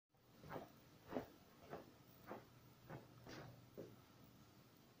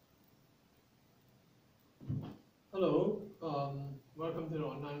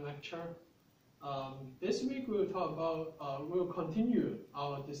lecture. This week we'll talk about, we'll continue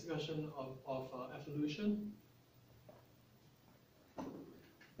our discussion of evolution.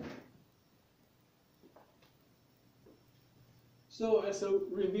 So as a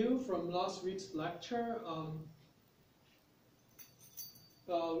review from last week's lecture,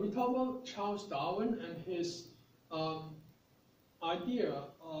 we talked about Charles Darwin and his idea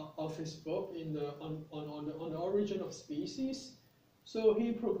of his book on the origin of species. So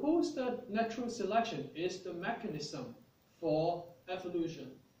he proposed that natural selection is the mechanism for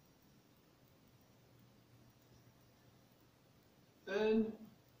evolution. And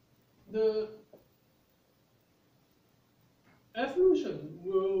the evolution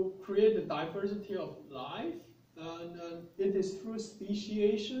will create the diversity of life, and it is through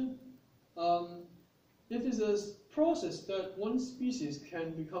speciation. It is a process that one species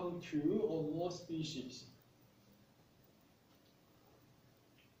can become two or more species.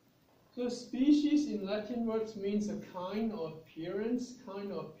 So species in Latin words means a kind or appearance,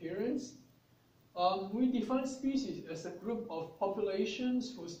 We define species as a group of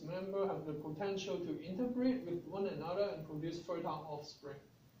populations whose members have the potential to interbreed with one another and produce fertile offspring.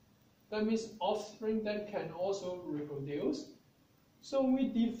 That means offspring that can also reproduce. So we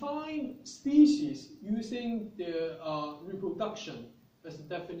define species using the reproduction as a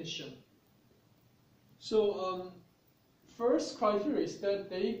definition. So first criteria is that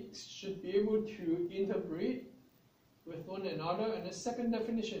they should be able to interbreed with one another, and the second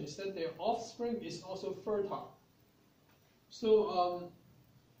definition is that their offspring is also fertile. So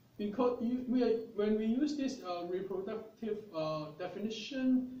because when we use this reproductive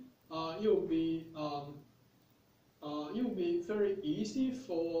definition, it will be very easy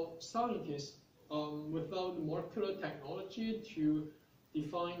for scientists without molecular technology to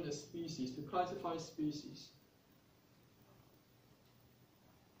define a species, to classify species.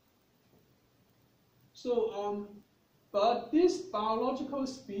 So, but this biological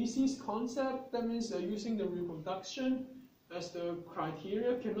species concept, that means using the reproduction as the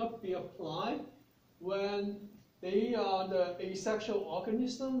criteria, cannot be applied when they are the asexual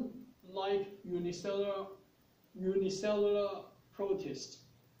organism like unicellular protists.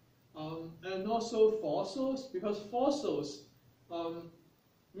 And also fossils, because fossils,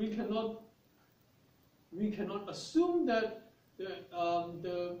 we cannot assume that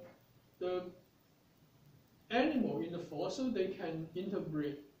the animal in the fossil, they can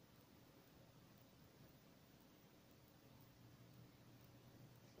interbreed.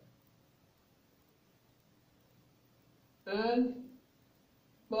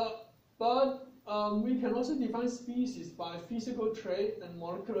 But we can also define species by physical trait and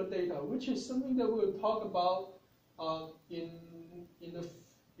molecular data, which is something that we'll talk about in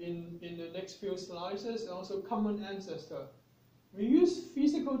the next few slides, and also common ancestor. We use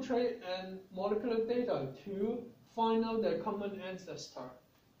physical trait and molecular data to find out their common ancestor.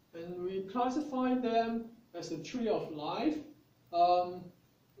 And we classify them as a tree of life.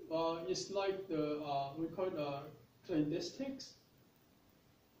 It's like we call it cladistics.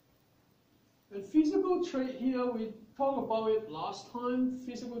 And physical trait here, we talked about it last time.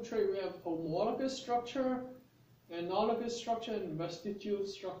 Physical trait, we have homologous structure, analogous structure, and vestigial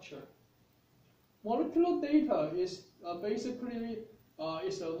structure. Molecular data is basically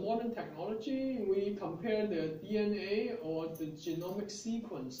is a modern technology. We compare the DNA or the genomic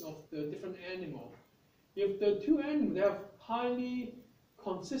sequence of the different animals. If the two animals have highly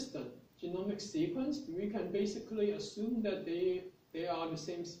consistent genomic sequence, we can basically assume that they are the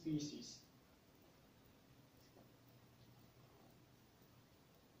same species.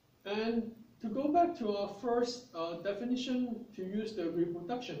 And to go back to our first definition, to use the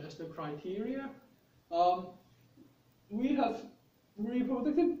reproduction as the criteria, we have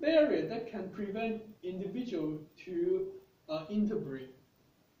reproductive barrier that can prevent individual to interbreed.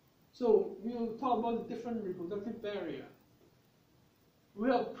 So we'll talk about the different reproductive barrier. We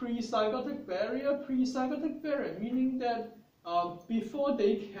have pre-zygotic barrier. Pre-zygotic barrier meaning that before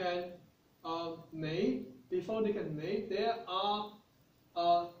they can mate, there are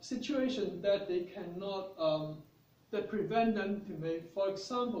situations that they cannot that prevent them to mate. For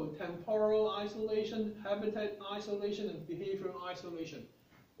example, temporal isolation, habitat isolation, and behavioral isolation.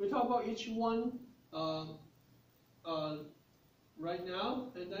 We talk about each one right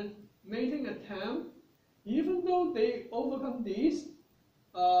now, and then mating attempt. Even though they overcome these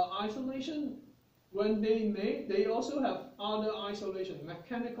isolation, when they mate, they also have other isolation,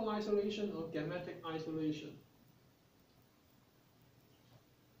 mechanical isolation or gametic isolation.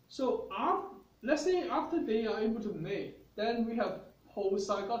 So let's say after they are able to mate, then we have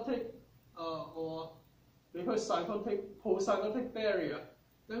post-zygotic or we call post-zygotic barrier.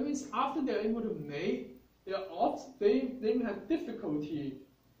 That means after they're able to mate, they may have difficulty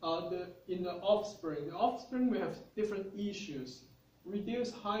in the offspring. The offspring may have different issues.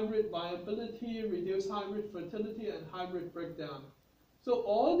 Reduced hybrid viability, reduced hybrid fertility, and hybrid breakdown. So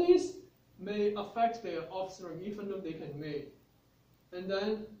all these may affect their offspring even though they can mate. And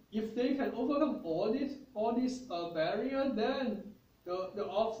then if they can overcome all these barriers, then the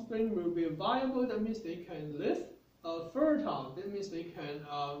offspring will be viable. That means they can live fertile. That means they can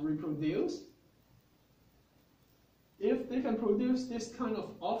reproduce. If they can produce this kind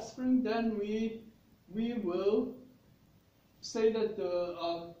of offspring, then we will say that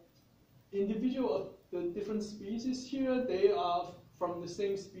the individual of the different species here, they are from the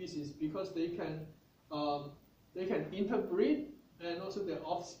same species because they can interbreed, and also their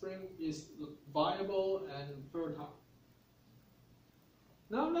offspring is viable and fertile.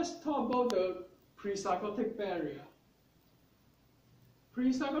 Now let's talk about the prezygotic barrier.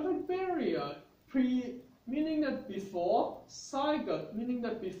 Prezygotic barrier, meaning that before zygote, meaning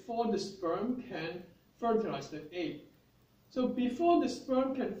that before the sperm can fertilize the egg. So before the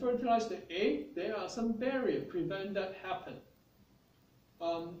sperm can fertilize the egg, there are some barriers prevent that happen.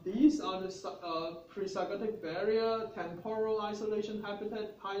 These are the prezygotic barrier: temporal isolation,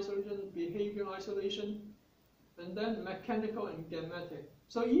 habitat isolation, behavioral isolation, and then mechanical and gametic.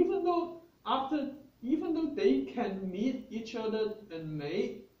 So even though they can meet each other and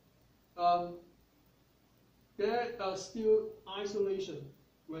mate, there are still isolation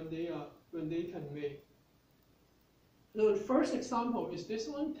when they can mate. So the first example is this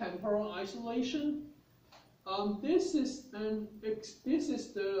one: temporal isolation. This is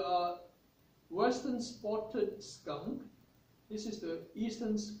the western spotted skunk. This is the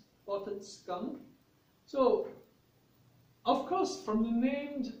eastern spotted skunk. So, of course, from the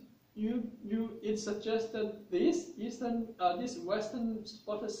name, it suggests that this western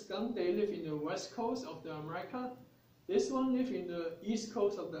spotted skunk, they live in the west coast of the America. This one live in the east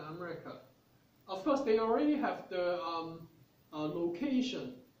coast of the America. Of course, they already have the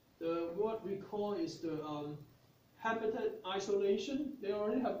location. What we call is the habitat isolation. They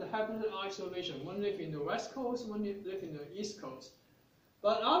already have the habitat isolation. One live in the west coast, one live in the east coast.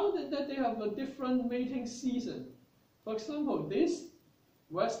 But other than that, they have a different mating season. For example, this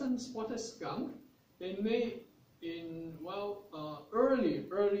western spotted skunk, they mate in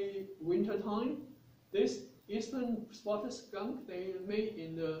early winter time. This eastern spotted skunk, they mate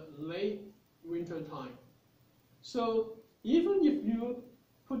in the late winter time. So even if you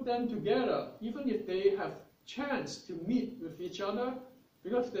put them together, even if they have chance to meet with each other,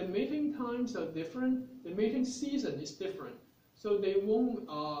 because the mating times are different, the mating season is different, so they won't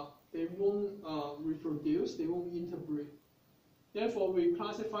reproduce, they won't interbreed. Therefore, we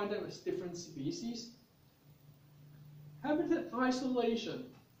classify them as different species. Habitat isolation.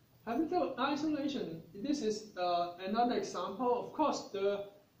 Habitat isolation. This is another example. Of course, the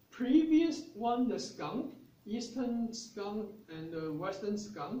previous one, the skunk, eastern skunk and the western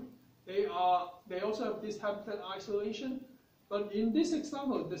skunk, they also have this habitat isolation. But in this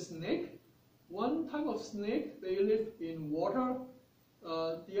example, the snake, one type of snake, they live in water.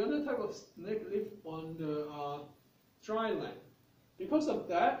 The other type of snake live on the dry land. Because of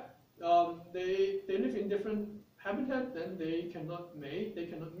that, they live in different habitat. Then they cannot mate. They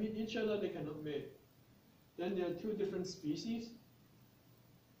cannot meet each other. They cannot mate. Then there are two different species.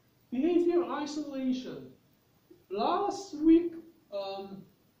 Behavior isolation. Last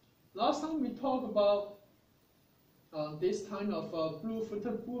time we talked about this kind of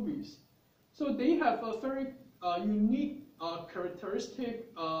blue-footed boobies. So they have a very unique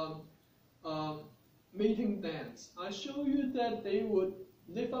characteristic mating dance. I show you that they would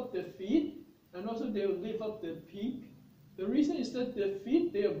lift up the feet and also they would lift up the beak. The reason is that the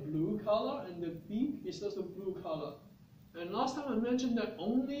feet, they are blue color and the beak is also blue color. And last time I mentioned that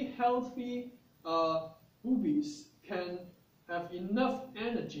only healthy boobies can have enough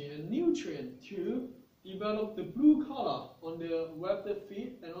energy and nutrient to develop the blue color on the webbed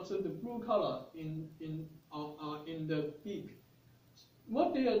feet and also the blue color in the beak.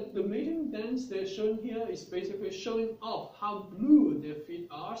 What the mating dance they're showing here is basically showing off how blue their feet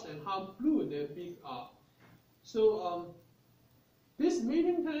are and how blue their beak are. So this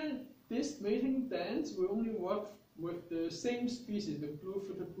mating dance will only work with the same species, the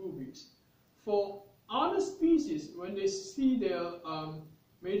blue-footed boobies. For other species, when they see their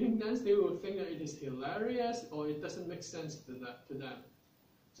mating dance, they will think that it is hilarious or it doesn't make sense to them.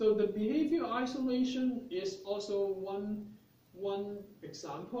 So the behavior isolation is also one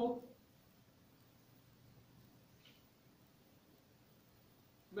example.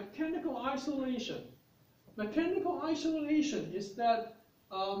 Mechanical isolation. Mechanical isolation is that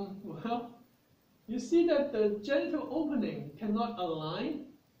Well, you see that the genital opening cannot align.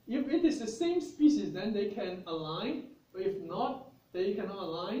 If it is the same species, then they can align. But if not, they cannot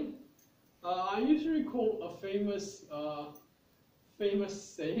align. I usually quote a famous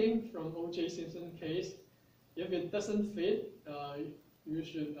saying from O.J. Simpson case: if it doesn't fit, you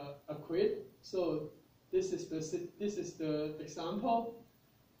should acquit. So this is the example.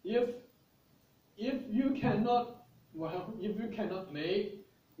 If you cannot make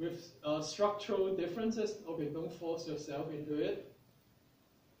with structural differences, okay, don't force yourself into it.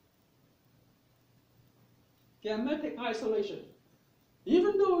 Gametic isolation.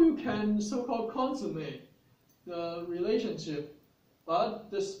 Even though you can so-called consummate the relationship, but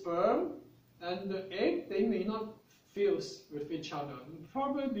the sperm and the egg, they may not fuse with each other,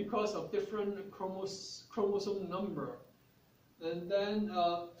 probably because of different chromosome number. And then,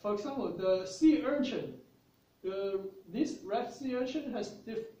 for example, the sea urchin, this red sea urchin has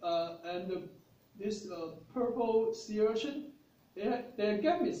this purple sea urchin, their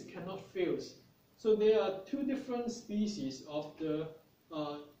gametes cannot fuse. So there are two different species of the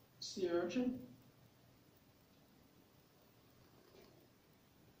sea urchin.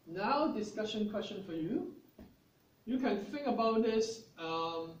 Now, discussion question for you. You can think about this.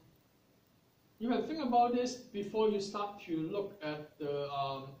 You can think about this before you start to look at the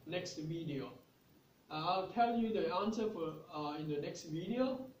next video. I'll tell you the answer for in the next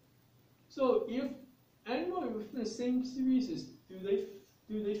video. So, if animals within the same species, do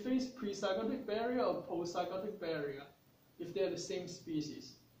they face pre-zygotic barrier or post-zygotic barrier if they are the same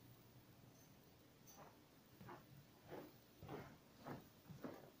species?